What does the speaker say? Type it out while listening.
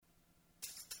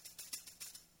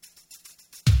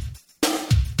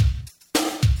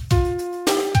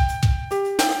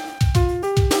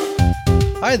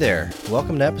Hi there!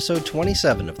 Welcome to episode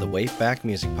 27 of the Wave Back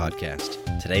Music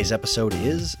Podcast. Today's episode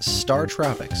is Star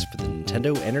Tropics for the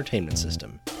Nintendo Entertainment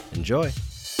System. Enjoy!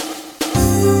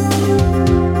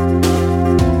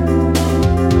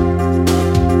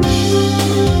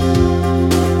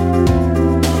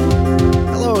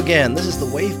 Hello again, this is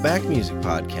the Wave Back Music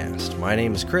Podcast. My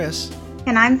name is Chris.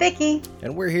 And I'm Vicky.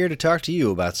 And we're here to talk to you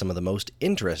about some of the most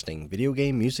interesting video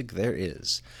game music there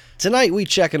is. Tonight we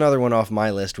check another one off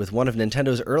my list with one of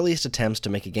Nintendo's earliest attempts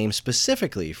to make a game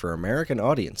specifically for American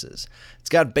audiences. It's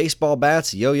got baseball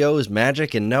bats, yo-yos,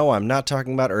 magic, and no, I'm not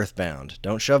talking about Earthbound.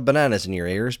 Don't shove bananas in your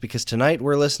ears, because tonight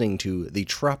we're listening to the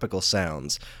tropical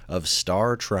sounds of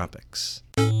Star Tropics.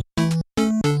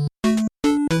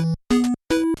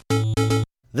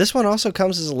 This one also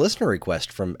comes as a listener request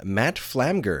from Matt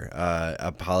Flamger.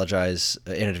 Apologize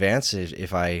in advance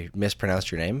if I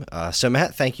mispronounced your name. So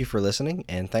Matt, thank you for listening,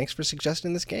 and thanks for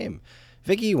suggesting this game.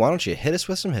 Vicky, why don't you hit us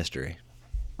with some history?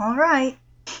 All right.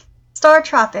 Star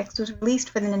Tropics was released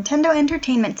for the Nintendo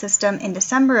Entertainment System in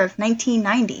December of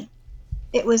 1990.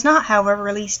 It was not, however,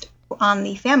 released on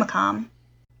the Famicom.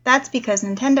 That's because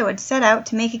Nintendo had set out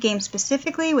to make a game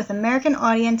specifically with American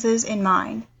audiences in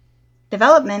mind.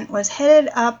 Development was headed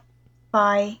up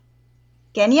by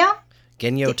Genyo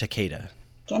Takeda.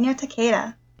 Genyo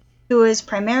Takeda, who is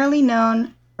primarily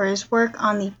known for his work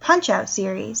on the Punch-Out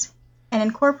series and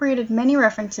incorporated many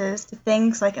references to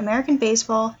things like American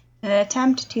baseball in an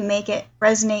attempt to make it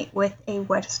resonate with a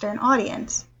Western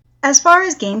audience. As far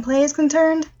as gameplay is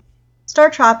concerned, Star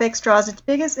Tropics draws its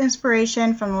biggest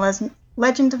inspiration from The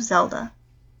Legend of Zelda.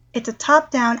 It's a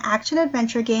top-down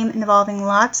action-adventure game involving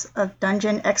lots of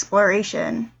dungeon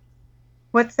exploration.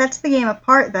 What sets the game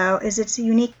apart, though, is its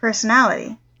unique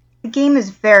personality. The game is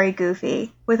very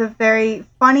goofy, with a very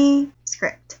funny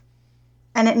script,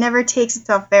 and it never takes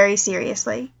itself very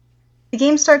seriously. The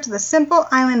game starts with a simple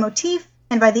island motif,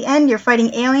 and by the end you're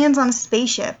fighting aliens on a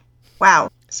spaceship.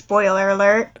 Wow, spoiler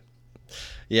alert.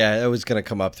 Yeah, it was going to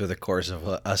come up through the course of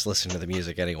us listening to the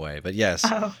music anyway. But yes,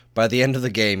 By the end of the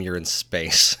game, you're in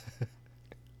space.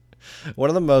 One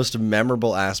of the most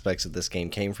memorable aspects of this game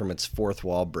came from its fourth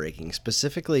wall breaking,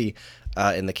 specifically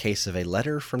in the case of a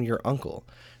letter from your uncle.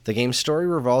 The game's story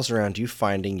revolves around you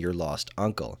finding your lost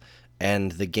uncle,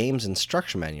 and the game's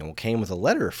instruction manual came with a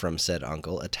letter from said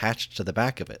uncle attached to the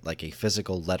back of it, like a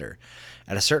physical letter.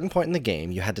 At a certain point in the game,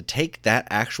 you had to take that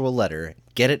actual letter,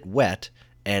 get it wet,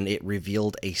 and it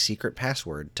revealed a secret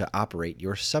password to operate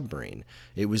your submarine.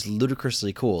 It was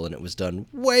ludicrously cool, and it was done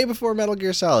way before Metal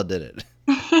Gear Solid did it.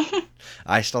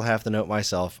 I still have the note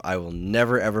myself. I will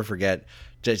never, ever forget.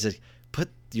 Just put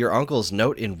your uncle's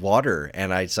note in water,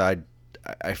 and I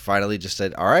finally just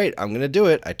said, all right, I'm going to do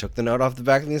it. I took the note off the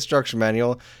back of the instruction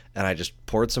manual, and I just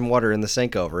poured some water in the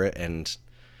sink over it, and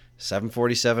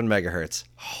 747 megahertz.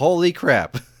 Holy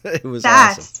crap. It was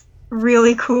awesome.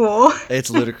 Really cool. It's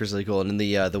ludicrously cool. And in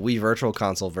the Wii Virtual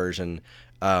Console version,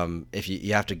 if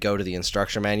you have to go to the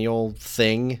instruction manual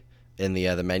thing in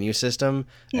the menu system,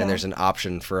 and there's an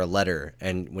option for a letter,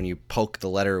 and when you poke the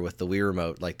letter with the Wii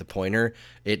remote, like the pointer,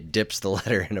 it dips the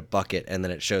letter in a bucket, and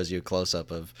then it shows you a close-up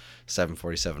of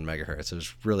 747 megahertz. It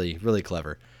was really, really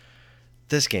clever.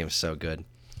 This game's so good.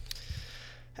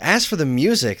 As for the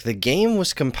music, the game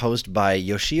was composed by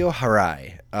Yoshio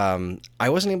Harai. I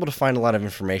wasn't able to find a lot of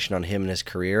information on him and his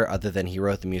career other than he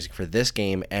wrote the music for this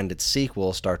game and its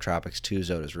sequel, Star Tropics 2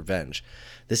 Zoda's Revenge.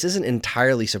 This isn't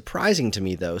entirely surprising to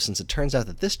me, though, since it turns out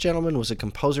that this gentleman was a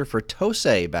composer for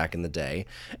Tosei back in the day,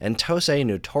 and Tosei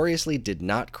notoriously did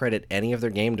not credit any of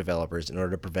their game developers in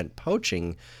order to prevent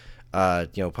poachers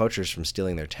from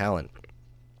stealing their talent.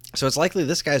 So it's likely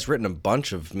this guy's written a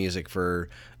bunch of music for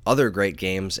other great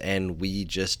games, and we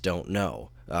just don't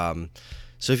know.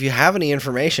 So if you have any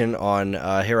information on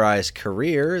Hirai's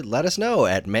career, let us know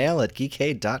at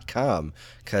mail@geekade.com,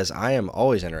 because I am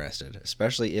always interested,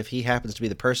 especially if he happens to be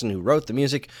the person who wrote the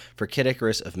music for Kid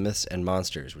Icarus of Myths and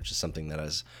Monsters, which is something that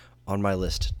is on my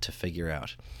list to figure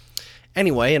out.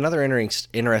 Anyway, another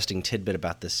interesting tidbit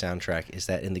about this soundtrack is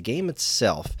that in the game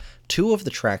itself, 2 of the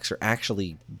tracks are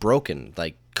actually broken,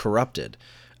 like corrupted.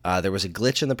 There was a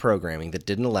glitch in the programming that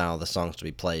didn't allow the songs to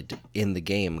be played in the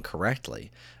game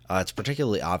correctly. It's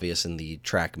particularly obvious in the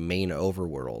track Main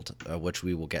Overworld, which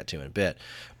we will get to in a bit.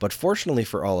 But fortunately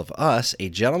for all of us, a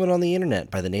gentleman on the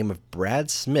internet by the name of Brad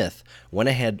Smith went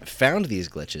ahead, found these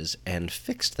glitches, and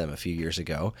fixed them a few years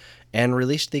ago, and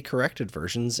released the corrected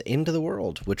versions into the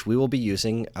world, which we will be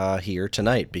using here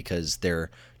tonight, because they're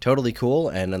totally cool,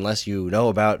 and unless you know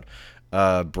about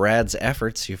Brad's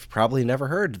efforts, you've probably never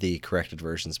heard the corrected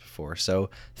versions before. So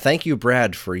thank you,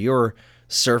 Brad, for your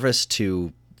service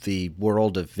to the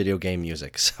world of video game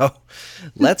music. So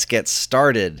let's get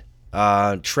started.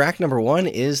 Track number 1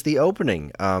 is the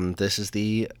opening. This is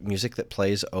the music that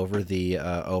plays over the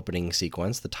opening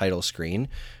sequence, the title screen.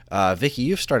 Vicky,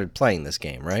 you've started playing this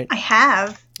game, right? I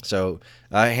have. So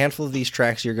a handful of these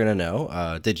tracks you're gonna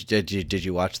know. Did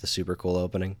you watch the super cool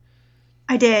opening?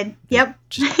 I did. Yep.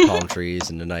 Just palm trees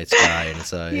and the night sky,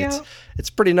 and it's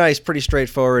pretty nice, pretty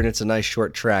straightforward, and it's a nice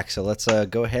short track. So let's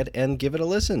go ahead and give it a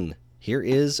listen. Here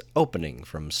is Opening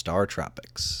from Star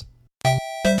Tropics.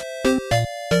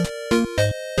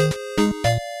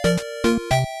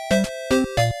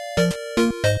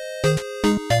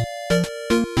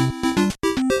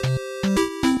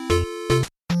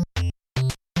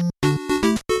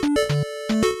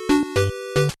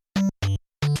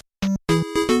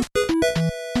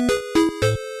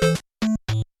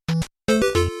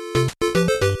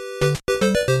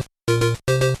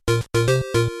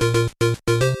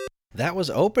 That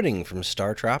was Opening from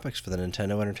Star Tropics for the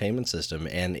Nintendo Entertainment System,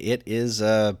 and it is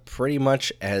pretty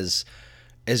much as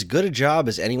good a job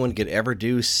as anyone could ever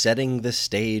do setting the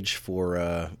stage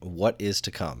for what is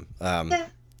to come. Yeah.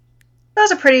 That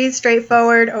was a pretty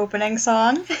straightforward opening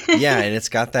song. Yeah, and it's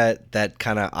got that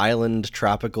kind of island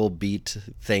tropical beat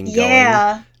thing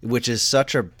going, which is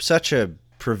such a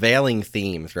prevailing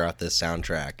theme throughout this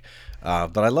soundtrack.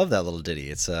 But I love that little ditty.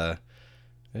 It's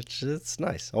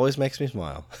nice. Always makes me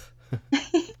smile.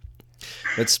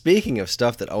 But speaking of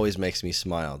stuff that always makes me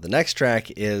smile, the next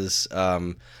track is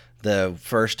the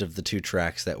first of the 2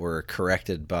 tracks that were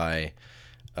corrected by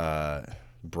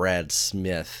Brad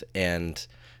Smith, and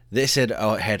this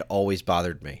had always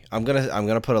bothered me. I'm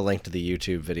gonna put a link to the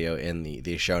YouTube video in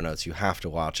the show notes. You have to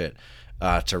watch it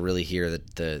to really hear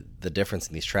the difference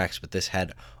in these tracks. But this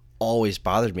had always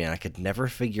bothered me, and I could never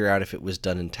figure out if it was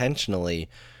done intentionally,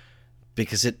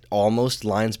 because it almost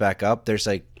lines back up.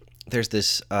 There's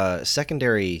this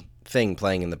secondary thing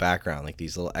playing in the background, like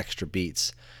these little extra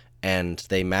beats, and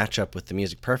they match up with the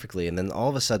music perfectly, and then all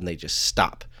of a sudden they just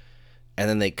stop, and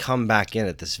then they come back in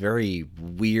at this very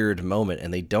weird moment,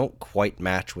 and they don't quite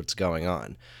match what's going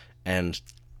on. And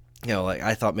like,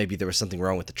 I thought maybe there was something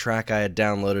wrong with the track I had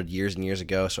downloaded years and years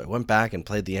ago, so I went back and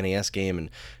played the NES game and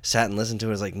sat and listened to it.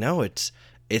 I was like, no, it's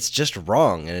just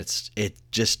wrong, and it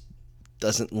just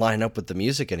doesn't line up with the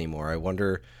music anymore. I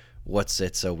wonder what's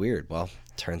it so weird. Well,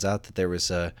 turns out that there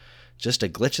was just a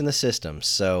glitch in the system.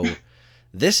 So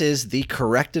this is the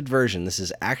corrected version. This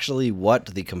is actually what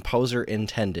the composer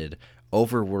intended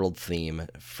overworld theme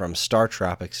from Star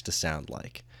Tropics to sound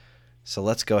like. So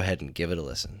let's go ahead and give it a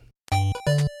listen.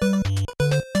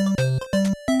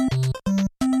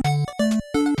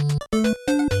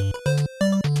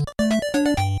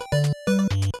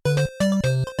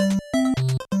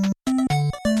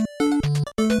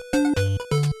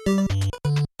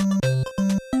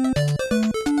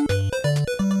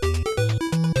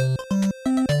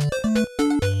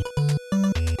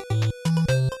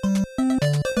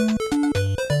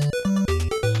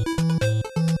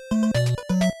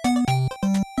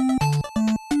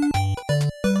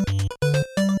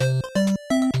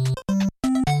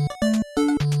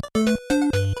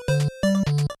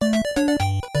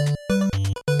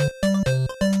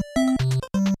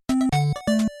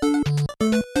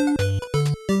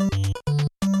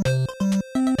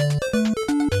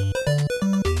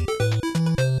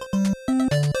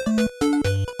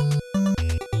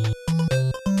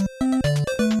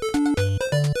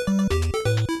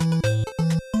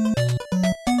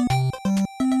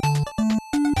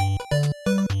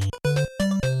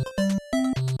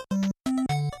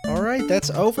 That's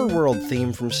Overworld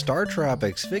theme from Star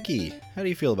Tropics. Vicky, how do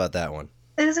you feel about that one?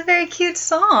 It is a very cute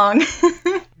song.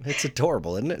 It's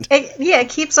adorable, isn't it? It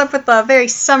keeps up with the very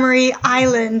summery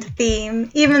island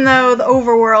theme, even though the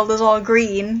overworld is all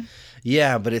green.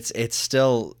 Yeah, but it's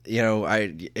still,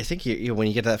 I think when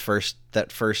you get that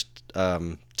first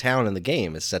town in the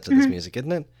game is set to this music,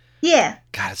 isn't it? Yeah.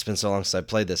 God, it's been so long since I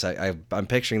played this. I'm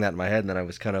picturing that in my head, and then I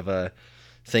was kind of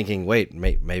thinking, wait,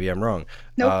 maybe I'm wrong.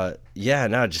 Nope.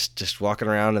 Just walking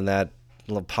around in that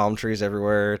little palm trees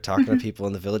everywhere, talking to people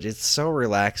in the village. It's so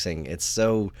relaxing. It's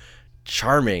so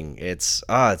charming. It's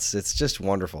just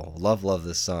wonderful. Love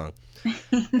this song.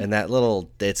 And that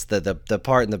it's the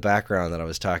part in the background that I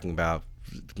was talking about.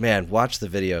 Man, watch the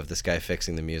video of this guy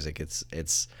fixing the music.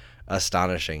 It's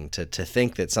astonishing to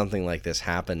think that something like this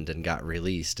happened and got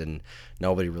released and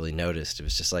nobody really noticed. It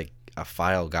was just like a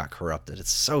file got corrupted.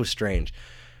 It's so strange.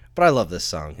 But I love this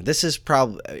song. This is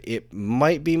it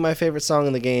might be my favorite song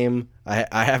in the game.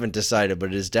 I haven't decided,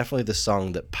 but it is definitely the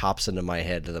song that pops into my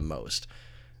head the most.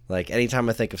 Like, anytime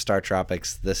I think of Star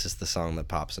Tropics, this is the song that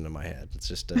pops into my head. It's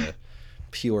just a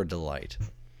pure delight.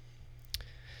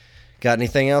 Got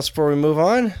anything else before we move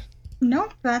on?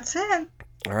 Nope, that's it.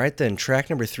 All right, then.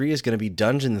 Track number 3 is going to be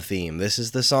Dungeon Theme. This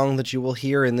is the song that you will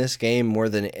hear in this game more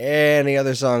than any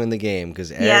other song in the game,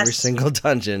 because every single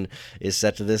dungeon is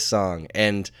set to this song.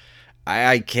 And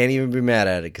I can't even be mad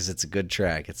at it, because it's a good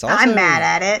track. It's also, I'm mad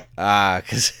at it.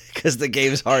 Because the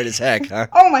game's hard as heck, huh?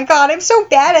 Oh my god, I'm so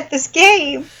bad at this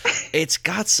game. It's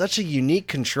got such a unique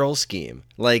control scheme.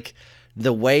 Like,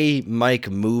 the way Mike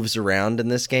moves around in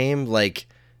this game, like...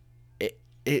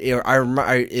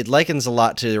 It likens a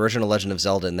lot to the original Legend of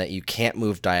Zelda in that you can't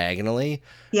move diagonally.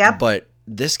 Yep. But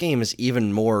this game is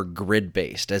even more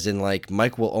grid-based, as in, like,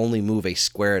 Mike will only move a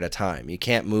square at a time. You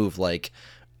can't move, like,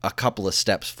 a couple of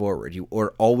steps forward. You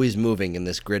are always moving in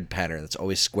this grid pattern that's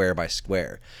always square by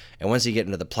square. And once you get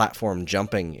into the platform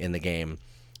jumping in the game,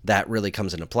 that really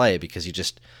comes into play, because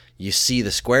you see the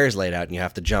squares laid out, and you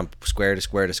have to jump square to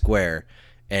square to square,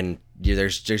 and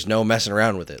there's no messing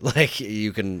around with it. Like,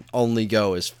 you can only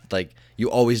go as, like,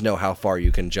 you always know how far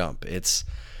you can jump. This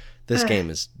game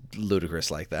is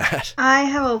ludicrous like that. I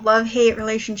have a love-hate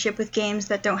relationship with games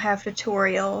that don't have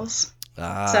tutorials.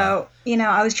 So,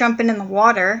 I was jumping in the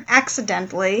water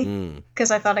accidentally because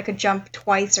I thought I could jump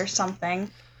twice or something,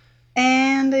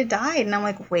 and I died, and I'm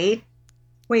like, wait,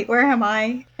 where am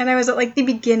I? And I was at, like, the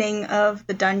beginning of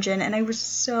the dungeon, and I was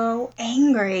so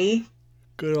angry.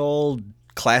 Good old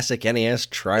classic NES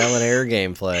trial and error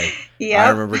gameplay. Yeah,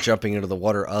 I remember jumping into the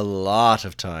water a lot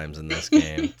of times in this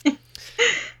game.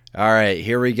 All right,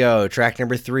 here we go. Track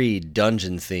number 3,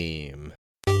 Dungeon Theme.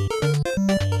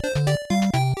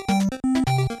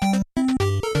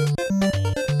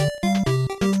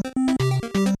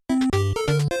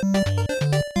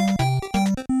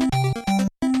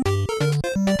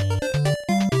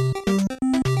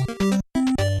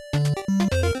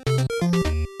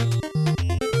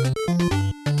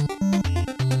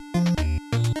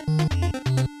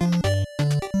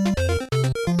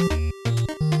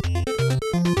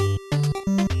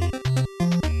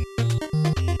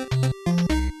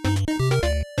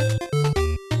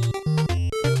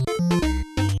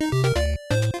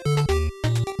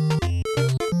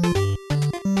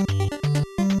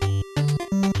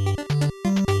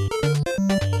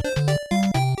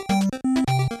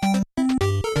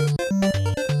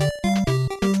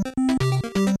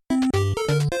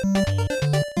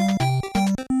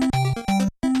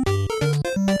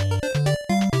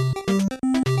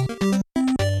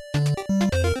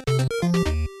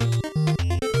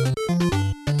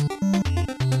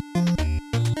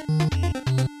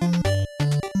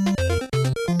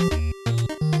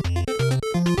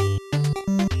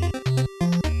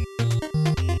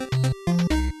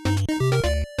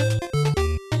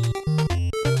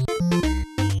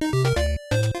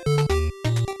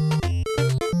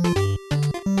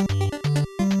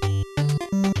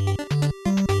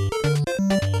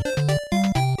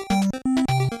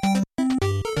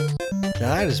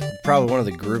 That is probably one of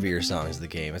the groovier songs of the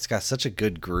game. It's got such a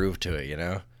good groove to it,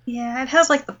 Yeah, it has,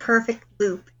 like, the perfect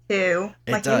loop, too.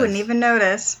 Like, you wouldn't even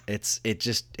notice.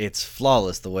 It's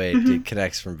flawless the way it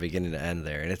connects from beginning to end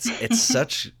there. And it's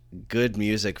such good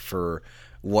music for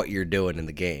what you're doing in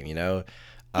the game, Yeah.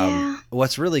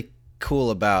 What's really cool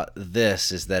about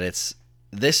this is that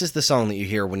this is the song that you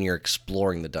hear when you're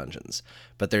exploring the dungeons.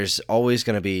 But there's always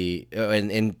going to be,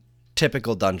 in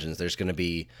typical dungeons, there's going to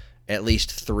be at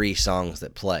least 3 songs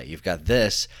that play. You've got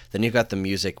this, then you've got the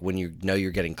music when you know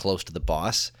you're getting close to the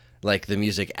boss. Like, the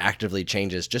music actively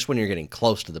changes just when you're getting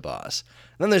close to the boss.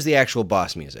 And then there's the actual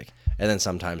boss music. And then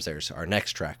sometimes there's our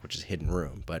next track, which is Hidden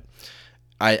Room. But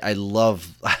I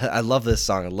love this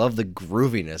song. I love the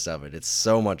grooviness of it. It's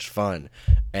so much fun.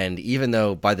 And even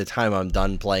though by the time I'm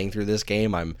done playing through this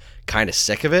game, I'm kind of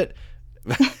sick of it,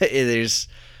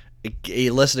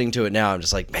 listening to it now, I'm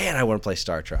just like, man, I want to play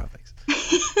Star Tropics.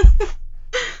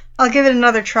 I'll give it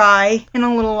another try in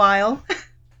a little while.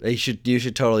 You should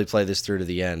totally play this through to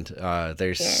the end.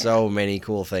 There's so many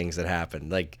cool things that happen.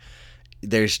 Like,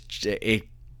 it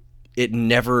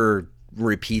never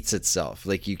repeats itself.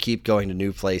 Like, you keep going to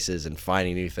new places and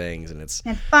finding new things,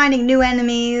 and finding new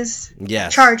enemies.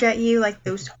 Yes. Charge at you, like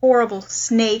those horrible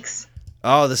snakes.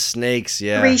 Oh, the snakes,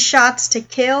 yeah. 3 shots to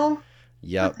kill.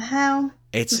 Yep. What the hell?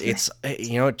 It's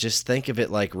just think of it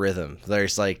like rhythm.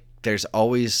 There's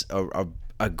always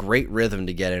a great rhythm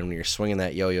to get in when you're swinging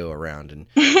that yo-yo around, and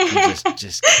you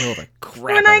just kill the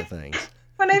crap out of things.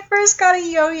 When I first got a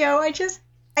yo-yo,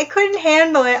 I couldn't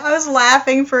handle it. I was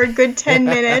laughing for a good 10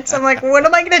 minutes. I'm like, what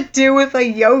am I going to do with a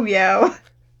yo-yo?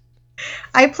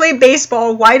 I play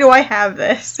baseball. Why do I have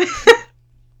this?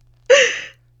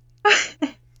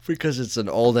 Because it's an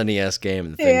old NES game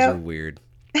and things are weird.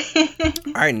 All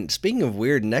right, and speaking of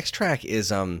weird, next track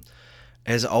is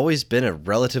has always been a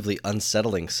relatively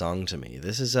unsettling song to me.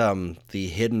 This is the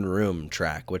Hidden Room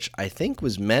track, which I think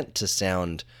was meant to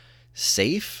sound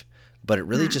safe, but it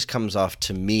really just comes off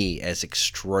to me as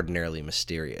extraordinarily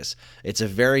mysterious. It's a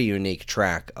very unique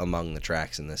track among the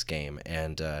tracks in this game,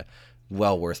 and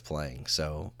well worth playing.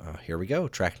 So here we go,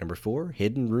 track number 4,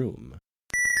 Hidden Room.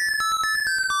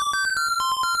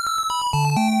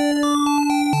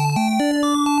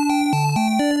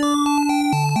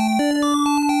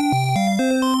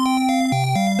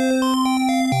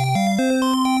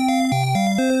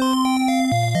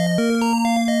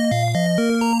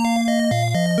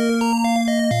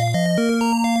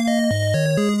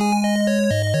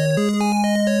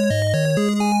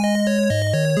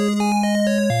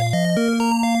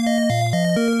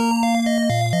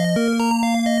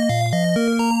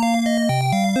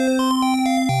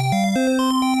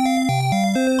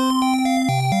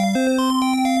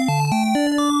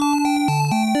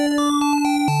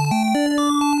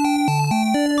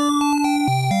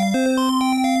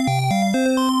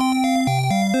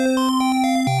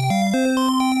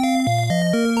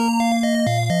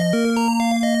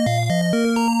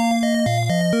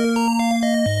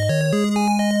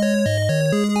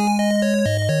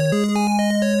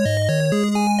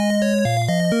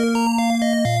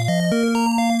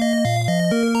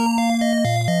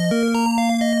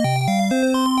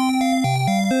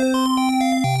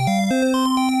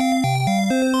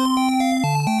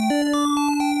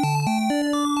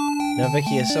 Now,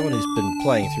 Vicky, as someone who's been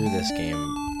playing through this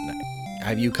game,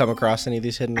 have you come across any of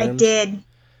these hidden rooms? I did.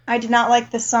 I did not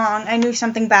like the song. I knew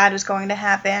something bad was going to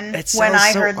happen when I heard this.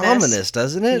 It sounds so ominous,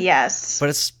 doesn't it? Yes.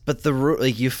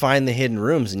 But you find the hidden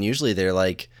rooms, and usually they're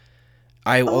like,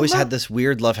 I always had this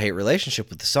weird love-hate relationship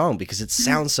with the song because it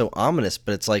sounds so ominous,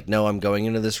 but it's like, no, I'm going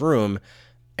into this room,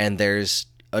 and there's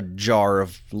a jar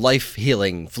of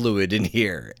life-healing fluid in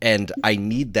here, and I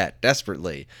need that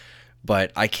desperately.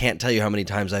 But I can't tell you how many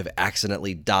times I've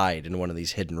accidentally died in one of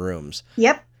these hidden rooms.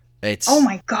 Yep. Oh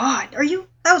my god.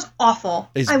 That was awful.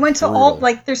 I went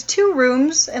to there's 2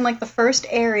 rooms in the first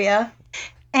area,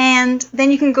 and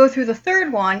then you can go through the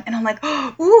third one, and I'm like,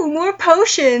 ooh, more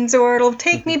potions, or it'll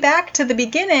take me back to the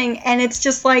beginning, and it's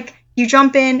just like, you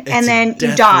jump in, and then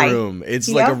you die. Room. It's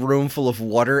like a room full of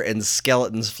water and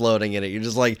skeletons floating in it. You're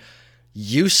just like,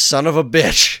 you son of a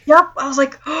bitch. Yep. I was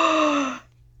like, oh,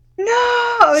 no.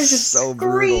 I was just so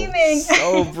screaming.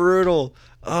 So brutal.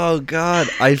 Oh, God.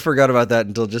 I forgot about that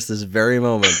until just this very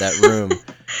moment, that room.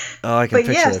 Oh, I can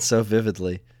picture that so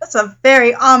vividly. That's a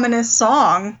very ominous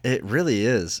song. It really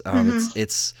is.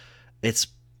 It's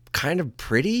kind of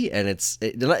pretty, and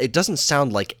it doesn't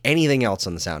sound like anything else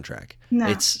on the soundtrack. No.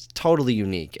 It's totally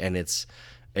unique, and it's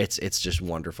just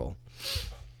wonderful.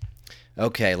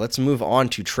 Okay, let's move on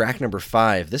to track number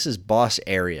 5. This is Boss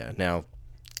Area. Now,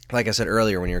 like I said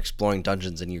earlier, when you're exploring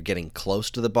dungeons and you're getting close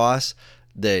to the boss,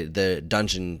 the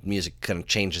dungeon music kind of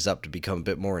changes up to become a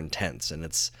bit more intense, and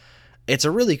it's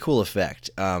a really cool effect.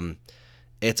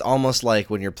 It's almost like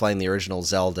when you're playing the original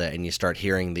Zelda and you start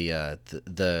hearing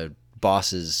the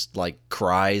boss's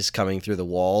cries coming through the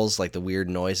walls, like the weird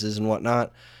noises and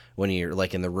whatnot, when you're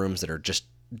in the rooms that are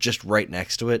just right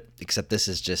next to it. Except this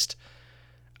is just,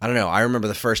 I don't know. I remember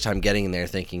the first time getting in there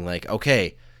thinking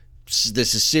okay,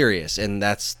 this is serious, and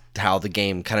that's how the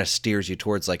game kind of steers you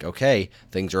towards okay,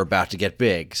 things are about to get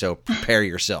big, so prepare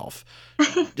yourself.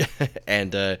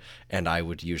 and I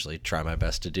would usually try my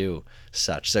best to do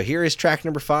such. So here is track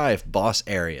number 5, Boss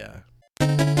Area.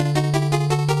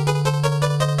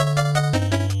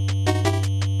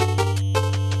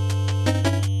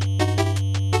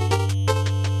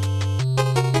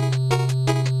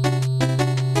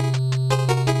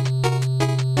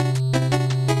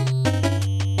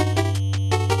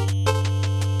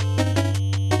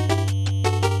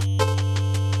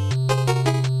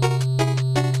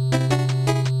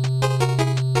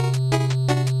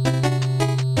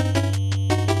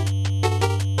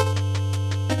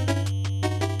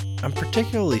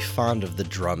 Particularly fond of the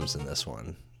drums in this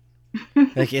one.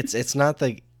 It's not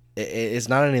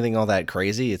anything all that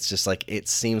crazy. It's just it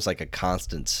seems like a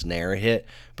constant snare hit,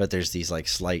 but there's these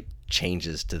slight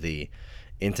changes to the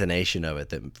intonation of it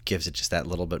that gives it just that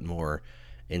little bit more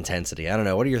intensity. I don't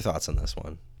know. What are your thoughts on this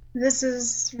one? This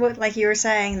is what, like you were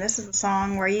saying, this is a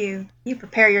song where you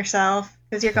prepare yourself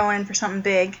because you're going in for something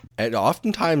big. And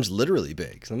oftentimes literally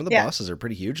big. Some of the bosses are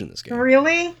pretty huge in this game.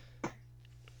 Really?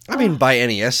 I mean, by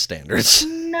NES standards.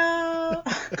 No.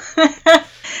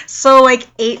 So,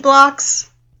 8 blocks?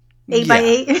 8 by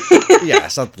 8? Yeah,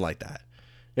 something like that.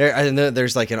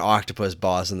 There's an octopus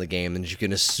boss in the game that you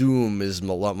can assume is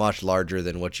much larger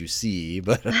than what you see,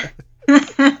 but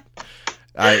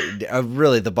I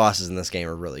really, the bosses in this game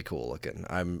are really cool looking.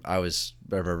 I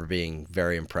remember being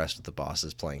very impressed with the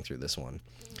bosses playing through this one.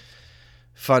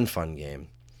 Fun game.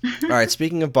 All right,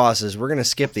 speaking of bosses, we're gonna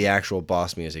skip the actual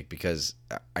boss music because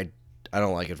I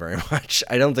don't like it very much.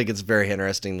 I don't think it's very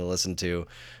interesting to listen to.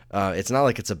 It's not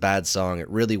like it's a bad song. It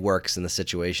really works in the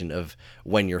situation of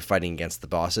when you're fighting against the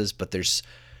bosses. But there's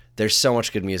so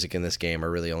much good music in this game. I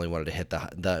really only wanted to hit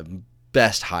the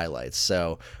best highlights.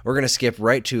 So we're going to skip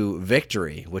right to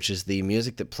Victory, which is the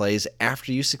music that plays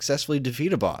after you successfully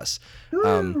defeat a boss.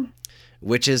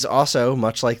 Which is also,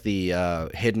 much like the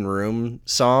Hidden Room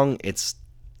song, it's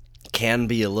can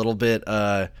be a little bit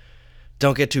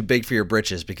don't get too big for your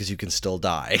britches because you can still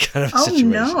die kind of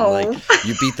situation. No. Like,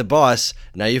 you beat the boss,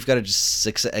 now you've got to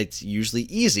just it's usually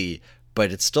easy,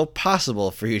 but it's still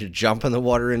possible for you to jump in the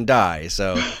water and die.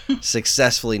 So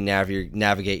successfully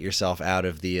navigate yourself out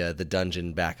of the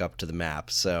dungeon back up to the map.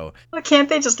 So Why can't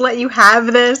they just let you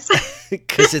have this?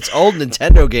 because it's old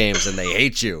Nintendo games and they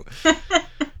hate you.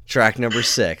 Track number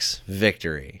 6,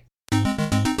 Victory.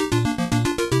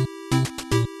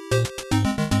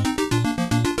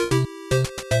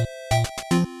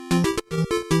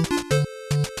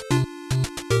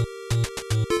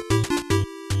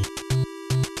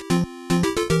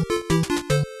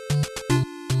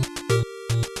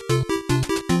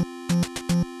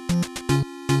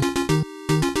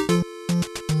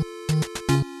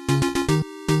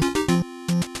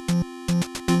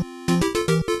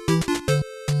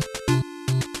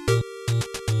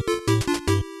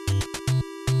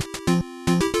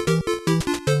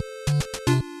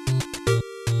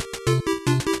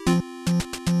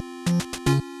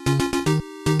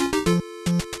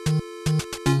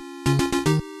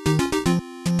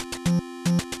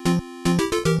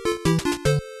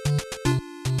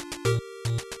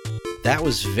 That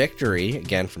was Victory,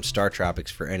 again from Star Tropics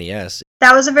for NES.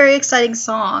 That was a very exciting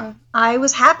song. I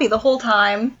was happy the whole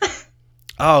time.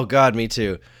 Oh god, me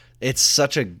too. It's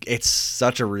such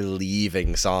a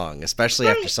relieving song, especially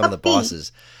after some of the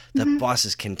bosses. The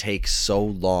bosses can take so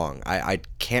long. I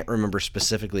can't remember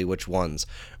specifically which ones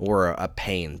were a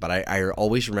pain, but I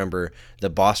always remember the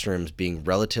boss rooms being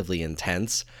relatively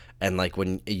intense, and like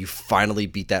when you finally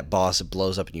beat that boss, it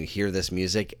blows up and you hear this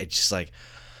music, it's just like,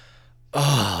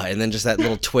 oh, and then just that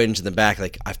little twinge in the back,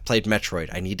 like, I've played Metroid.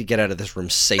 I need to get out of this room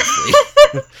safely.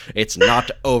 It's not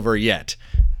over yet.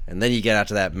 And then you get out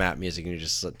to that map music, and you're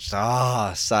just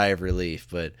sigh of relief.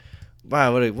 But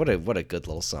wow, what a good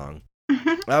little song.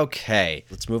 Okay,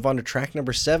 let's move on to track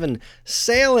number 7,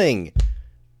 Sailing.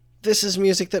 This is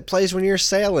music that plays when you're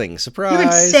sailing. Surprise! You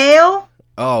can sail?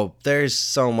 Oh, there's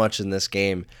so much in this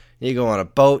game. You go on a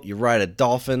boat, you ride a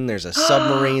dolphin, there's a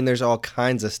submarine, there's all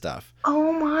kinds of stuff.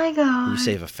 Oh my god. You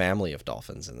save a family of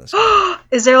dolphins in this game.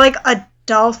 Is there like a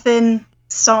dolphin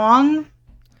song?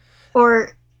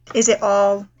 Or is it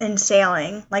all in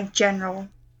sailing, like general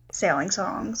sailing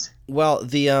songs? Well,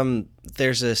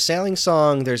 there's a sailing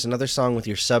song, there's another song with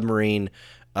your submarine,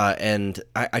 and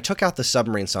I took out the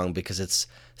submarine song because it's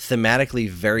thematically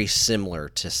very similar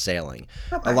to sailing.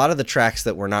 Okay. A lot of the tracks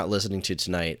that we're not listening to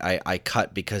tonight, I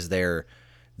cut because they're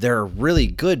really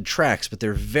good tracks, but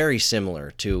they're very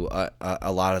similar to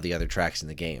a lot of the other tracks in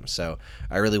the game. So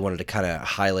I really wanted to kind of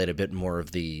highlight a bit more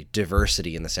of the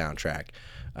diversity in the soundtrack.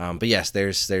 But yes,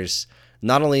 there's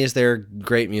not only is there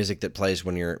great music that plays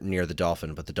when you're near the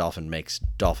dolphin, but the dolphin makes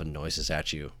dolphin noises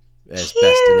at you as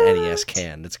best an NES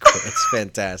can. It's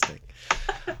fantastic.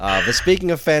 But speaking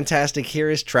of fantastic, here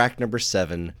is track number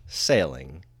 7,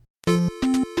 Sailing.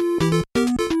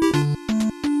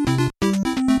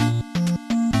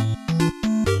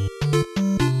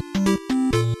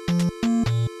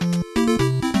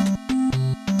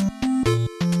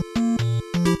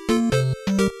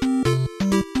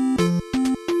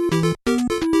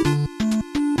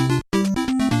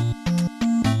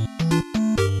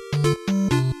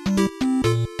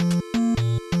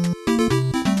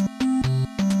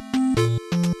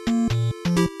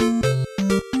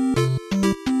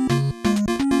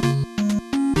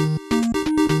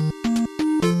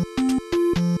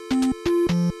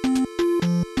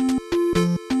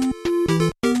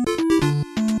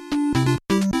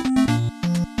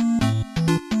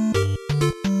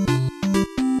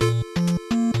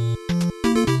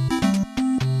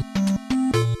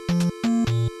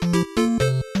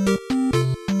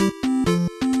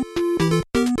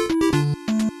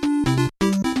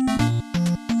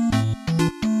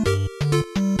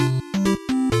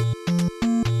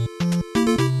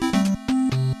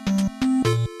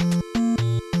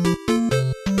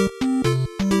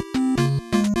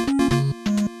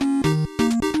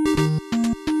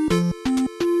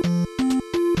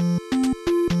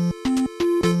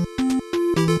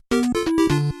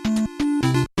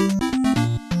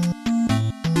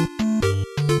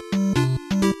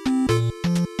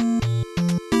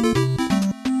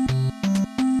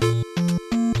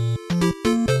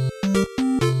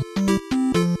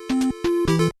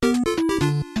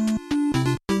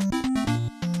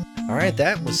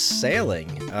 that was Sailing.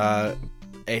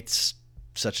 It's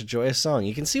such a joyous song.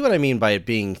 You can see what I mean by it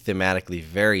being thematically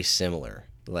very similar.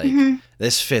 Like,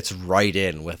 this fits right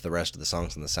in with the rest of the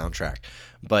songs on the soundtrack.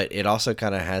 But it also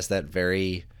kind of has that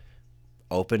very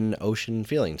open ocean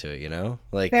feeling to it, you know?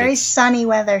 Like, very sunny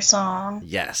weather song.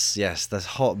 Yes.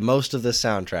 Most of the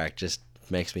soundtrack just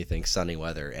makes me think sunny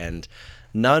weather, and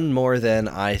none more than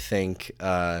I think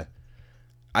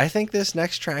this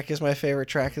next track is my favorite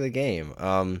track of the game.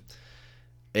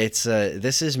 This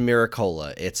is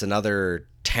Miracola. It's another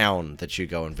town that you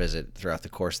go and visit throughout the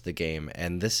course of the game,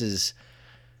 and this is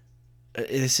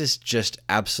just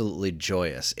absolutely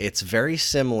joyous. It's very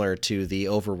similar to the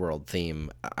overworld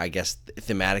theme, I guess,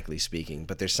 thematically speaking,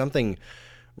 but there's something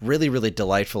really, really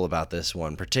delightful about this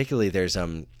one. Particularly, there's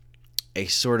a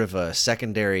sort of a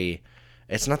secondary,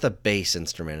 it's not the bass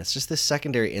instrument, it's just this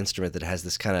secondary instrument that has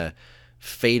this kind of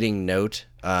fading note.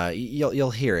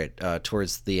 You'll hear it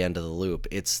towards the end of the loop.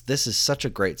 This is such a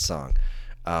great song.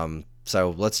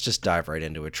 So let's just dive right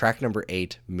into it. Track number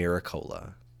 8,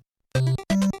 Miracola.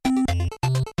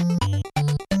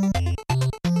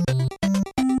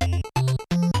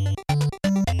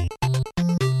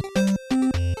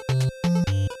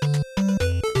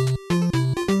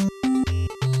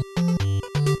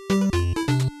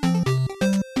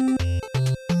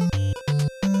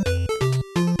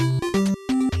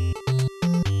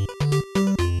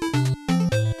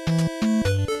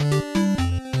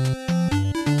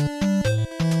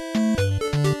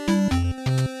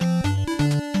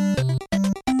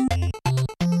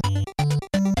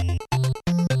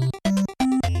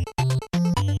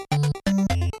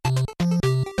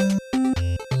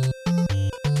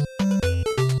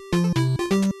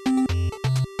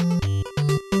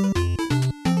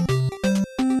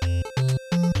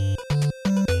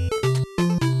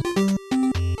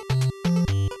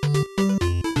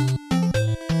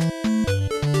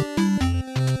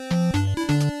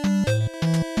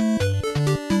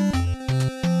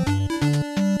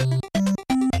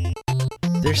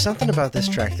 There's something about this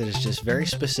track that is just very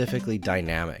specifically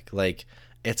dynamic. Like,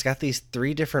 it's got these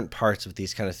 3 different parts with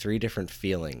these kind of 3 different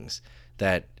feelings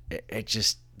that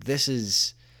this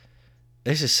is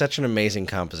such an amazing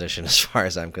composition as far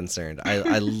as I'm concerned.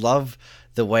 I love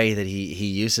the way that he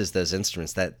uses those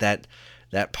instruments. That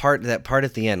part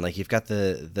at the end, like, you've got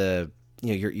the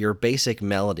your basic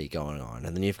melody going on,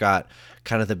 and then you've got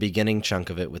kind of the beginning chunk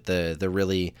of it with the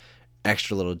really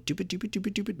extra little doopit doopit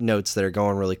doopit doopit notes that are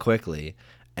going really quickly,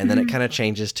 and then it kind of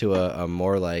changes to a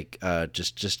more like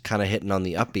just kind of hitting on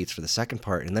the upbeats for the second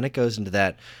part, and then it goes into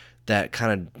that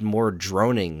kind of more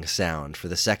droning sound for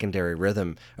the secondary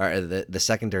rhythm, or the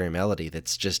secondary melody.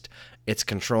 It's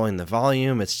controlling the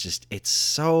volume. It's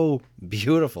so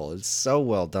beautiful. It's so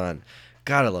well done.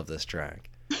 God, I love this track.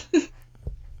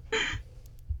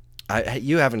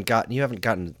 You haven't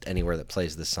gotten anywhere that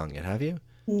plays this song yet, have you?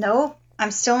 Nope. I'm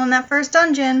still in that first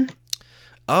dungeon.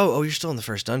 Oh, you're still in the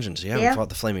first dungeon, so you haven't fought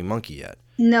the flaming monkey yet.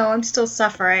 No, I'm still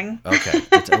suffering. Okay.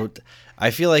 I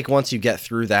feel like once you get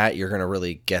through that, you're gonna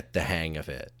really get the hang of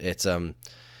it. It's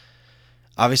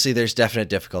obviously there's definite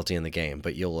difficulty in the game,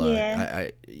 but you'll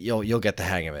get the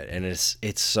hang of it, and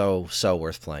it's so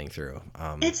worth playing through.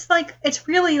 It's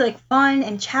really like fun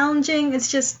and challenging.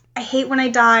 It's just I hate when I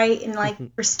die in like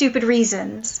for stupid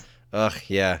reasons. Ugh,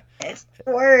 yeah. It's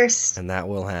the worst. And that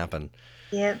will happen.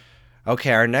 Yep.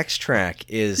 Okay, our next track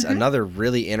is another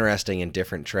really interesting and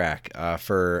different track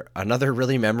for another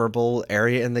really memorable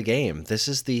area in the game. This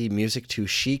is the music to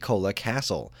She-Cola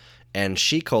Castle. And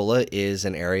She-Cola is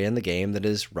an area in the game that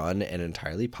is run and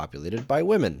entirely populated by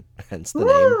women, hence the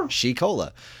name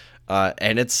She-Cola.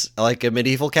 And it's like a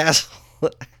medieval castle.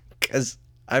 Because,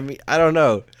 I mean, I don't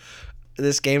know.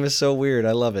 This game is so weird.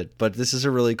 I love it. But this is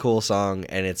a really cool song,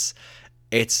 and it's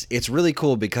really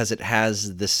cool because it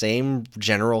has the same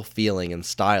general feeling and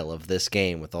style of this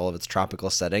game with all of its tropical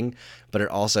setting, but it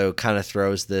also kind of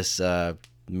throws this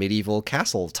medieval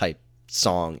castle type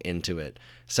song into it.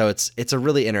 So it's a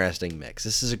really interesting mix.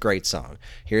 This is a great song.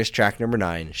 Here's track number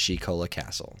 9, She-Cola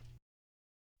Castle.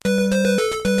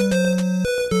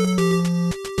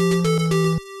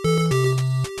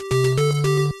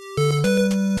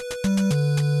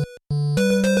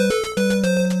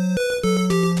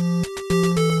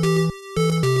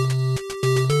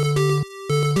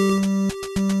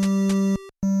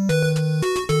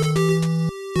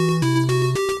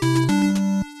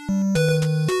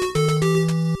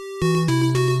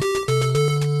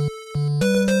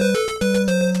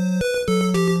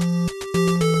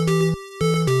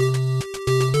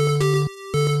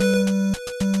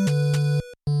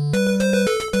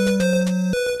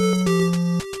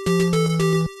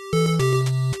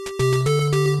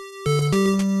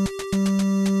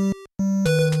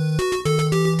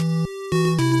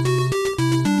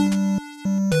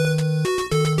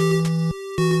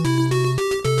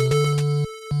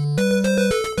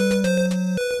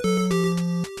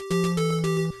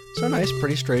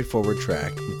 pretty straightforward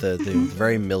track. The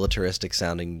very militaristic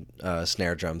sounding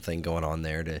snare drum thing going on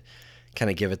there to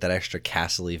kind of give it that extra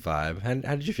castle-y vibe.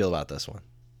 How did you feel about this one?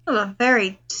 It was a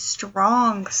very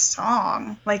strong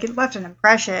song. Like, it left an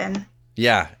impression.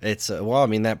 Yeah, it's well, I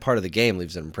mean, that part of the game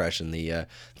leaves an impression. The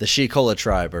Shikola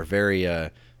tribe are very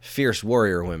fierce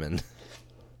warrior women,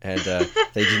 and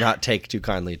they do not take too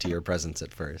kindly to your presence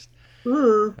at first.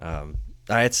 Ooh.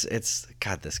 It's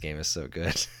God, this game is so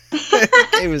good. This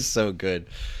game is so good.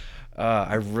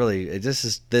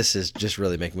 This is just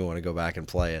really making me want to go back and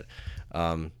play it.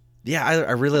 Yeah,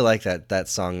 I really like that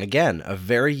song. Again, a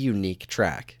very unique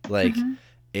track. Like,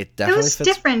 it definitely was fits.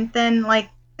 Different than, like,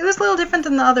 it was a little different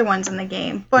than the other ones in the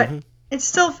game, but it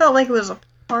still felt like it was a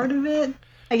part of it.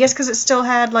 I guess because it still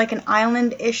had, like, an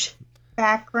island-ish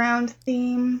background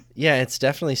theme. Yeah, it's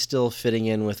definitely still fitting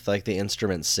in with, like, the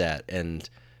instrument set, and,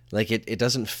 like, it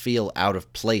doesn't feel out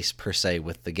of place, per se,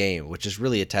 with the game, which is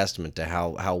really a testament to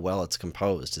how well it's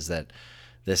composed, is that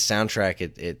this soundtrack,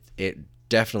 it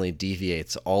definitely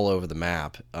deviates all over the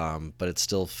map, but it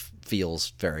still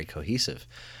feels very cohesive.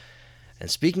 And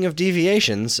speaking of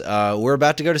deviations, we're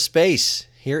about to go to space.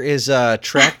 Here is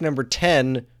track number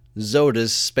 10,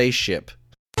 Zoda's Spaceship.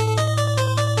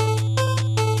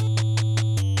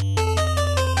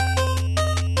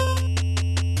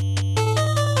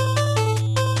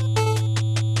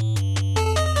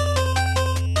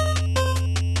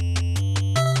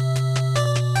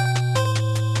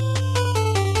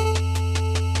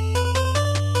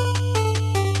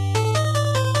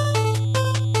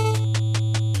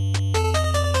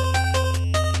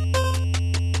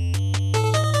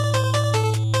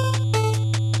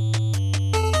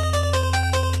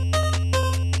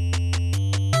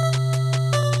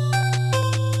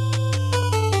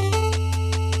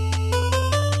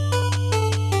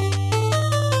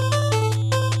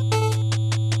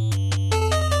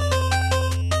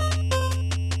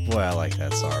 Boy, I like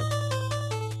that song.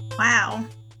 Wow.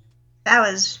 That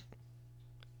was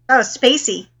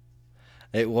spacey.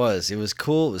 It was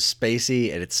cool, it was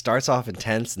spacey, and it starts off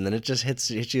intense, and then it just hits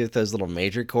you with those little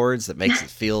major chords that makes it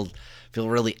feel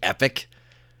really epic.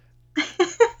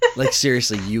 Like,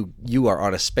 seriously, you are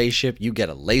on a spaceship, you get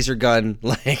a laser gun,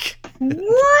 like...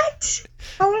 What?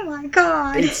 Oh my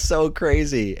god. It's so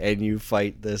crazy, and you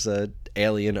fight this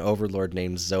alien overlord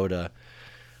named Zoda.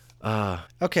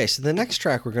 Okay, so the next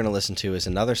track we're going to listen to is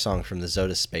another song from the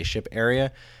Zoda spaceship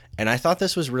area, and I thought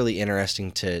this was really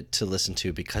interesting to listen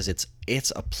to because it's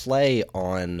a play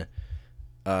on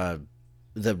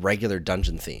the regular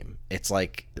dungeon theme. It's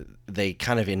like they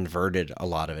kind of inverted a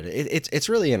lot of it. It's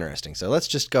really interesting, so let's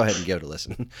just go ahead and give it a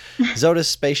listen. Zoda's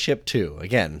Spaceship 2,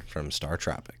 again, from Star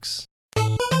Tropics.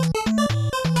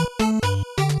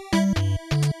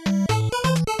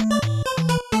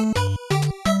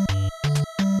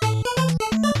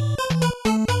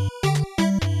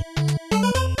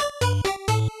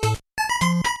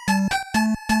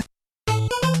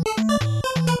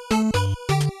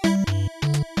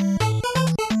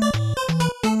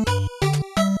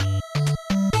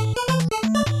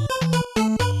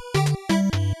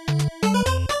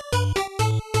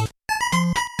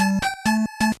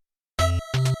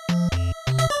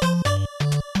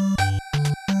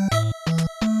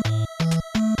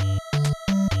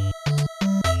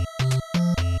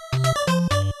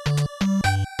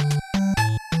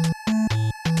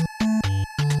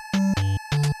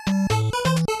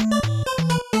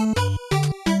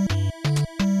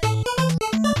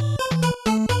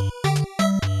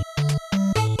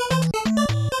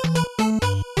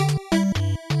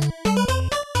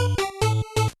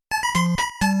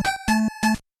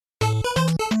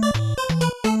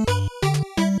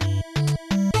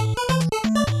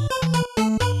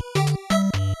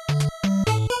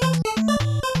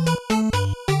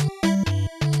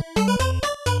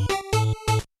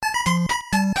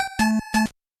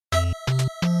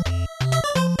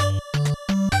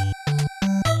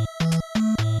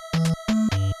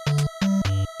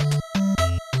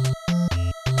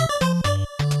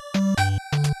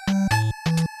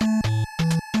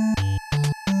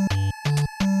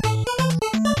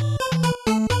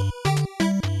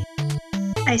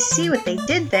 I see what they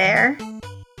did there.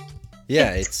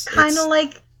 Yeah, it's kind of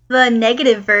like the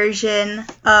negative version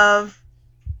of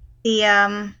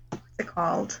the what's it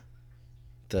called?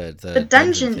 The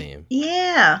dungeon theme.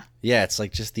 Yeah. Yeah, it's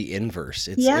like just the inverse.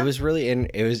 It's really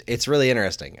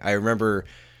interesting. I remember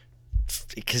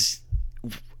because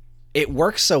it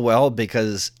works so well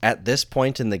because at this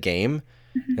point in the game,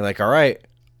 you're like, all right,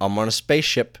 I'm on a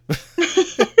spaceship.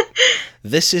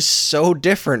 This is so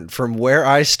different from where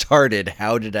I started.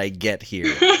 How did I get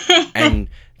here? And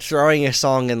throwing a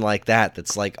song in like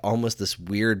that's like almost this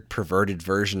weird perverted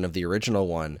version of the original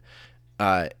one,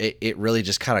 it really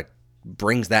just kind of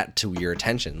brings that to your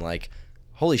attention. Like,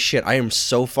 holy shit, I am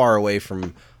so far away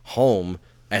from home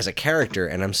as a character,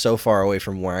 and I'm so far away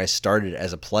from where I started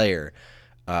as a player.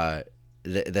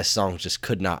 This song just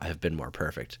could not have been more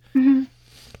perfect. Mm-hmm.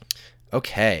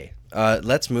 Okay,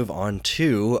 let's move on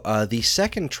to the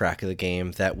second track of the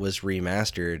game that was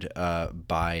remastered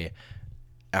by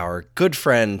our good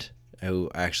friend, who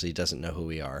actually doesn't know who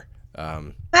we are,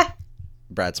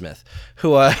 Brad Smith,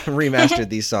 who remastered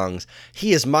these songs.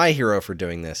 He is my hero for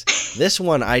doing this. This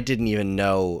one I didn't even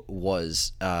know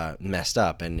was messed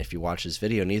up, and if you watch his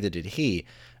video, neither did he.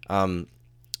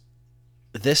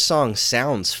 This song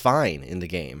sounds fine in the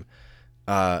game,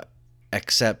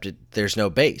 except there's no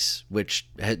bass, which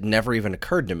had never even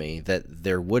occurred to me that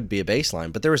there would be a bass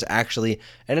line. But there was actually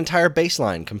an entire bass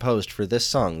line composed for this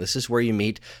song. This is where you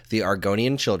meet the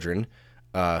Argonian children,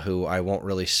 who I won't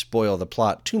really spoil the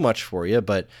plot too much for you,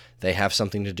 but they have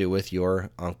something to do with your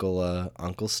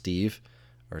Uncle Steve,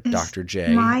 or Dr.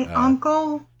 J. My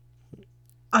uncle?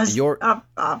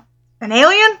 An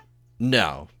alien?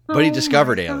 No, but he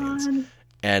discovered my aliens. God.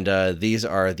 And these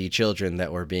are the children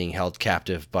that were being held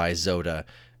captive by Zoda,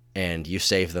 and you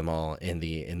save them all in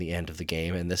the end of the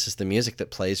game. And this is the music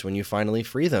that plays when you finally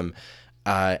free them,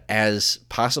 as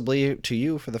possibly to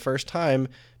you for the first time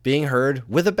being heard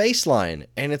with a bass line.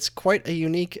 And it's quite a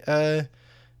unique and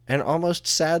almost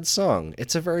sad song.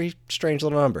 It's a very strange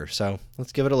little number, so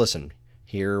let's give it a listen.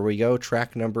 Here we go,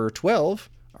 track number 12,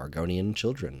 Argonian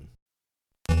Children.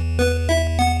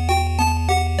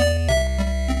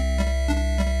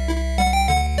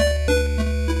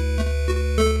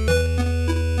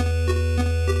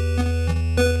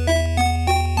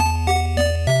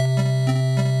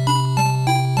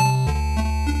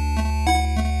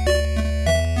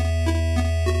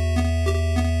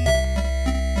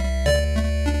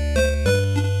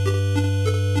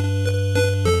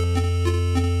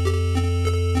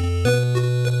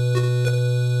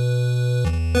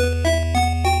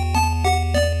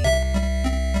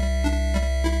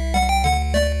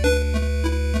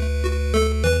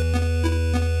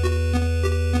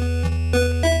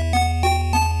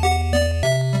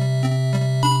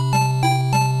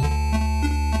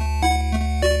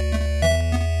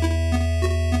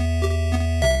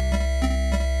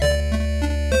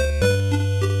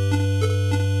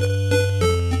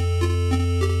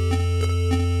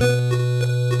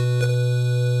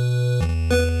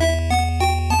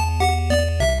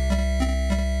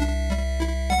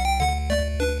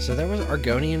 So there was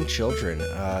Argonian Children,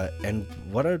 and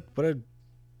what a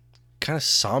kind of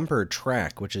somber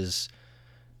track, which is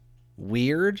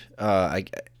weird.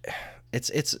 It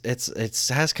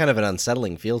has kind of an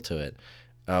unsettling feel to it,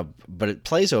 but it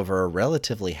plays over a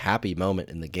relatively happy moment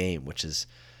in the game, which is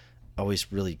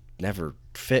always really never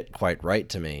fit quite right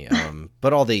to me.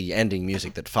 But all the ending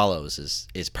music that follows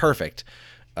is perfect,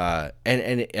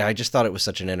 and I just thought it was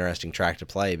such an interesting track to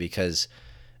play because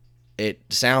it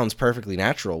sounds perfectly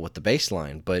natural with the bass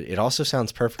line, but it also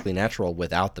sounds perfectly natural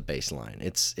without the bass line.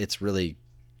 It's really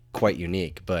quite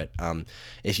unique. But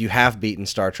if you have beaten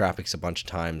Star Tropics a bunch of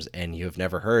times and you have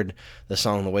never heard the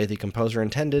song the way the composer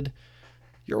intended,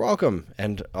 you're welcome.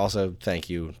 And also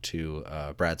thank you to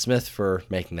Brad Smith for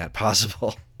making that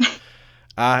possible.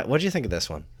 What did you think of this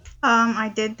one?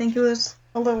 I did think it was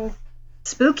a little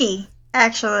spooky,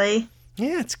 actually.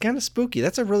 Yeah, it's kind of spooky.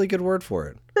 That's a really good word for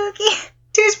it. Spooky?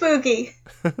 Too spooky.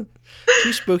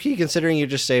 Too spooky considering you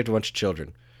just saved a bunch of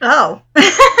children. Oh.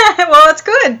 Well, that's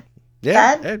good.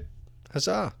 Yeah.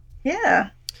 Huzzah.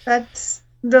 Yeah. That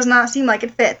does not seem like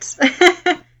it fits.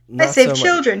 I saved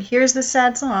children. Here's the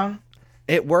sad song.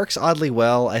 It works oddly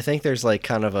well. I think there's like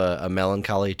kind of a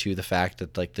melancholy to the fact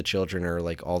that like the children are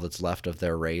like all that's left of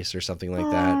their race or something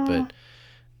like that. But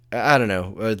I don't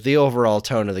know. The overall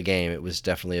tone of the game, it was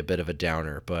definitely a bit of a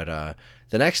downer. But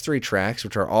the next three tracks,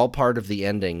 which are all part of the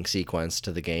ending sequence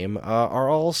to the game, are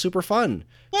all super fun.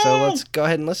 Yay! So let's go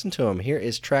ahead and listen to them. Here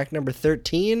is track number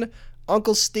 13,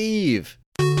 Uncle Steve.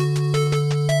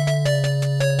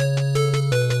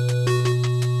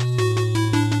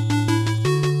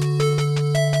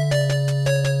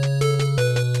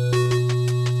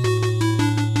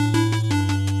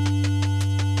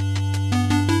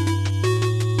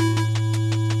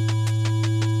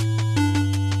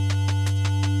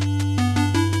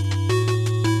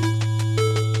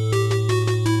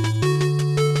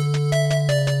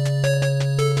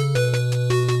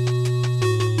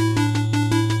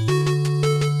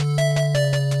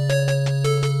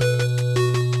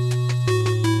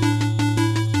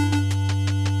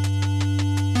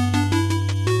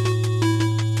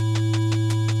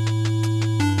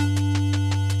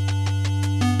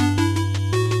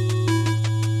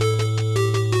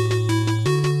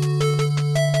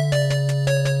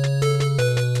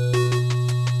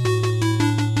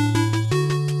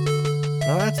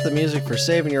 for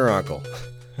saving your uncle.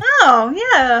 Oh,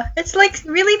 yeah. It's like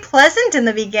really pleasant in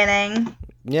the beginning.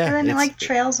 Yeah. And then it like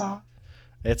trails off.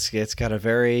 It's got a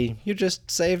very, you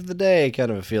just saved the day kind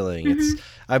of a feeling. Mm-hmm.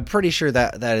 I'm pretty sure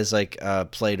that is like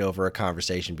played over a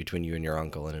conversation between you and your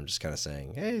uncle, and him just kind of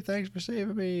saying, "Hey, thanks for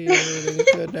saving me.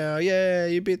 Everything's good now. Yeah,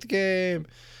 you beat the game.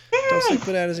 Don't stick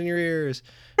bananas in your ears."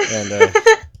 And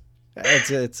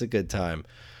it's a good time.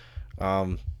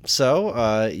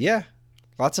 Yeah,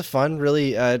 lots of fun.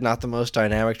 Really, not the most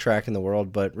dynamic track in the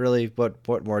world, but really,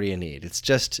 what more do you need? It's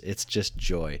just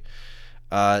joy.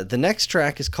 The next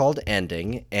track is called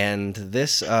Ending, and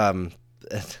this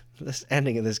this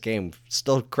ending of this game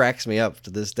still cracks me up to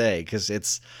this day because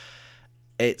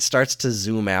it starts to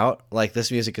zoom out. Like,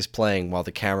 this music is playing while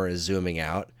the camera is zooming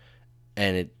out,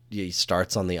 and it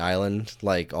starts on the island,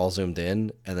 like, all zoomed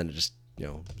in, and then it just,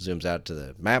 zooms out to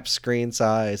the map screen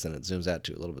size, and it zooms out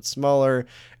to a little bit smaller,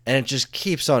 and it just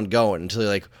keeps on going until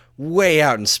you're like way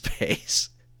out in space.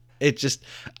 It just,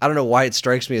 I don't know why it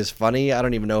strikes me as funny. I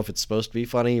don't even know if it's supposed to be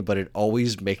funny, but it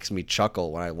always makes me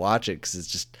chuckle when I watch it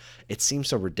because it seems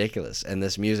so ridiculous. And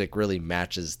this music really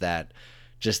matches that,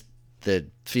 just the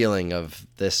feeling of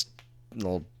this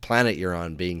little planet you're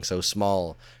on being so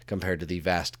small compared to the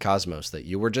vast cosmos that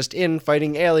you were just in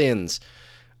fighting aliens.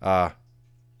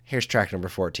 Here's track number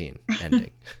 14, Ending.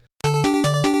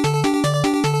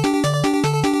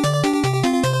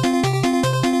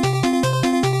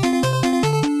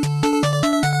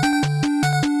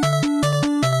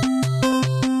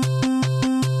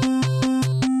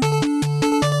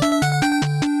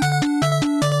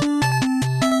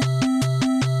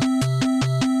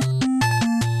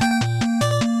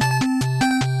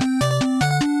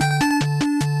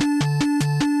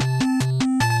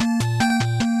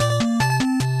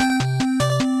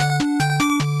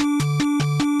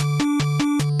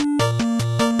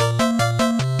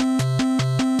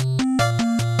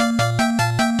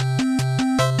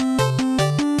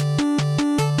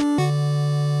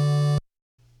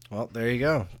 Well, there you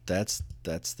go. That's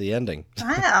the ending.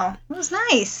 Wow, that was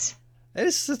nice.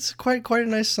 It's quite a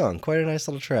nice song, quite a nice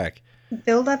little track.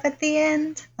 Build up at the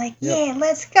end, like, Yep. Yeah,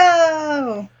 let's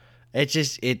go. It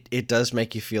just it does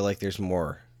make you feel like there's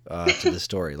more to the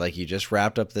story. Like, you just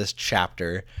wrapped up this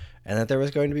chapter, and that there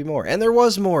was going to be more, and there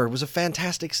was more. It was a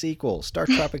fantastic sequel, Star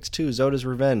Tropics 2: Zoda's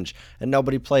Revenge, and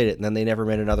nobody played it, and then they never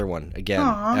made another one again.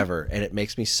 Aww. Ever, and it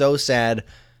makes me so sad.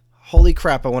 Holy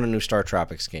crap! I want a new Star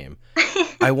Tropics game.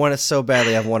 I want it so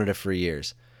badly. I've wanted it for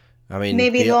years. I mean,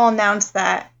 Maybe they'll announce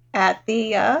that at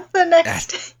the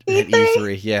next at E3.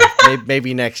 E3. Yeah,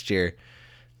 maybe next year.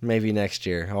 Maybe next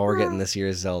year. All we're getting this year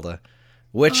is Zelda,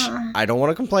 which I don't want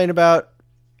to complain about.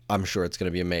 I'm sure it's going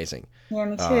to be amazing. Yeah,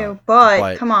 me too.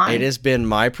 But come on. It has been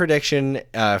my prediction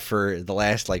for the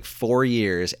last 4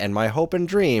 years, and my hope and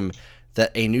dream that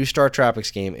a new Star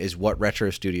Tropics game is what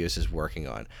Retro Studios is working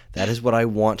on. That is what I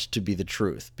want to be the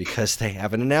truth, because they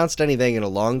haven't announced anything in a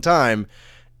long time,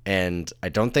 and I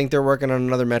don't think they're working on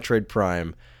another Metroid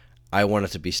Prime. I want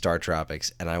it to be Star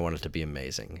Tropics, and I want it to be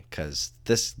amazing, because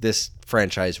this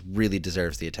franchise really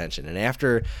deserves the attention. And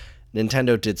after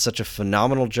Nintendo did such a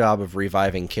phenomenal job of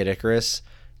reviving Kid Icarus,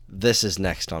 this is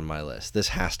next on my list. This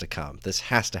has to come. This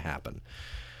has to happen.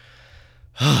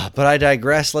 But I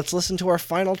digress. Let's listen to our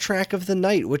final track of the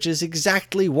night, which is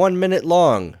exactly 1 minute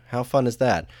long. How fun is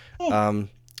that?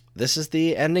 This is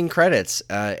the ending credits,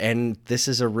 and this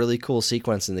is a really cool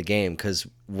sequence in the game, because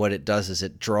what it does is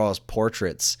it draws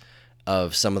portraits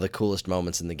of some of the coolest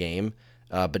moments in the game,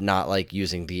 but not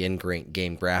using the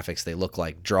in-game graphics. They look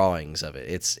like drawings of it.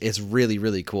 It's really,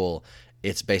 really cool.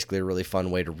 It's basically a really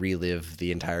fun way to relive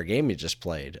the entire game you just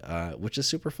played, which is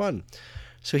super fun.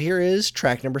 So here is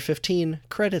track number 15,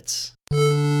 Credits.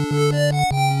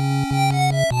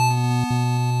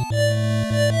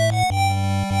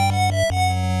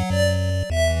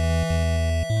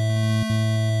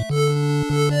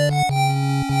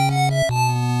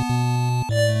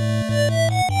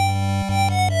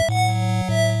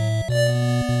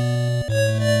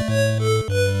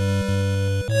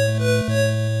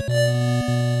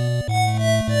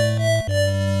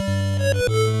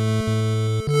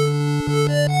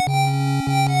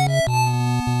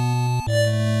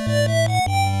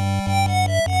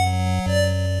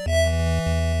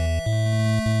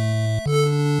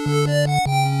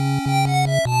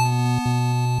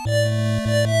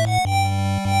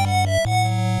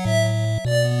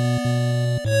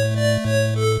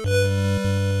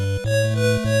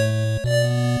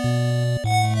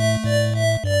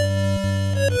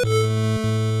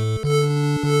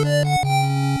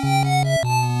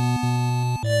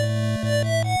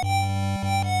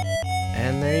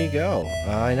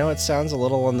 well. I know it sounds a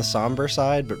little on the somber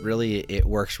side, but really it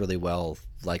works really well,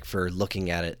 like for looking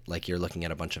at it like you're looking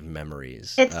at a bunch of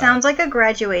memories. It sounds like a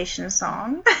graduation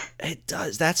song. It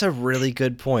does. That's a really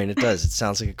good point. It does. It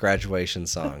sounds like a graduation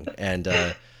song, and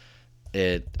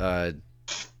it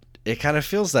kind of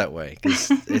feels that way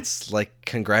because it's like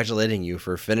congratulating you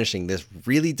for finishing this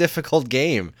really difficult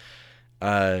game.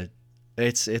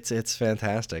 It's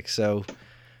fantastic. So,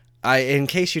 in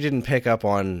case you didn't pick up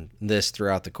on this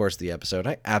throughout the course of the episode,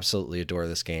 I absolutely adore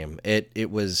this game.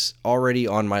 It was already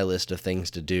on my list of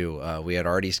things to do. We had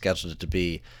already scheduled it to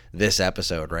be this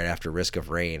episode right after Risk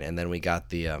of Rain, and then we got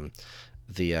the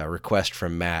request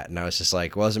from Matt, and I was just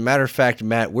like, well, as a matter of fact,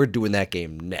 Matt, we're doing that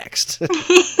game next.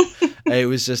 It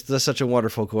was just such a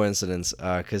wonderful coincidence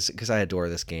because I adore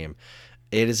this game.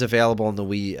 It is available on the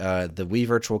Wii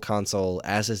Virtual Console,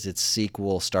 as is its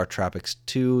sequel, Star Tropics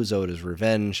 2, Zoda's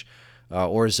Revenge,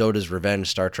 or Zoda's Revenge,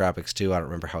 Star Tropics 2. I don't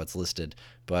remember how it's listed,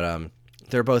 but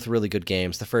they're both really good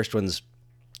games. The first one's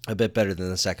a bit better than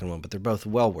the second one, but they're both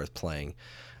well worth playing.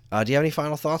 Do you have any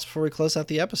final thoughts before we close out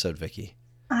the episode, Vicky?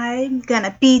 I'm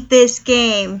gonna beat this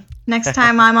game next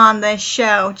time I'm on this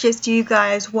show. Just you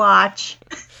guys watch.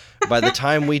 By the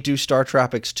time we do Star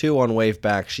Tropics 2 on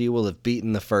Waveback, she will have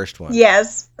beaten the first one.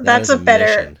 Yes, that's a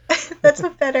better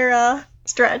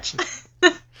stretch.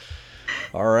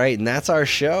 All right, and that's our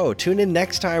show. Tune in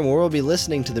next time where we'll be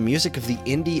listening to the music of the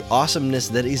indie awesomeness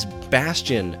that is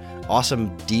Bastion.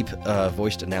 Awesome, deep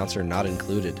voiced announcer not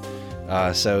included.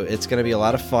 So it's going to be a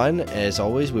lot of fun. As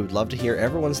always, we would love to hear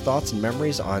everyone's thoughts and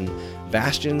memories on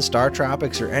Bastion, Star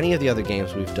Tropics, or any of the other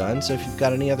games we've done. So if you've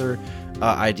got any other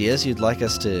ideas you'd like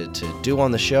us to do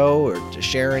on the show, or to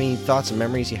share any thoughts and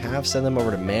memories you have, send them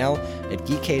over to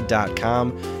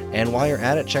mail@geekade.com. And while you're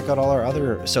at it, check out all our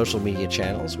other social media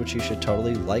channels, which you should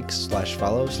totally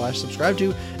like/follow/subscribe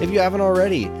to if you haven't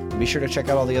already. And be sure to check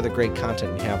out all the other great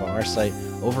content we have on our site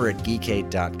over at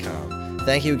geekade.com.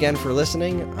 Thank you again for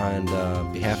listening. On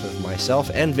behalf of myself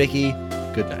and Vicky,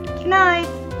 good night. Good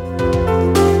night.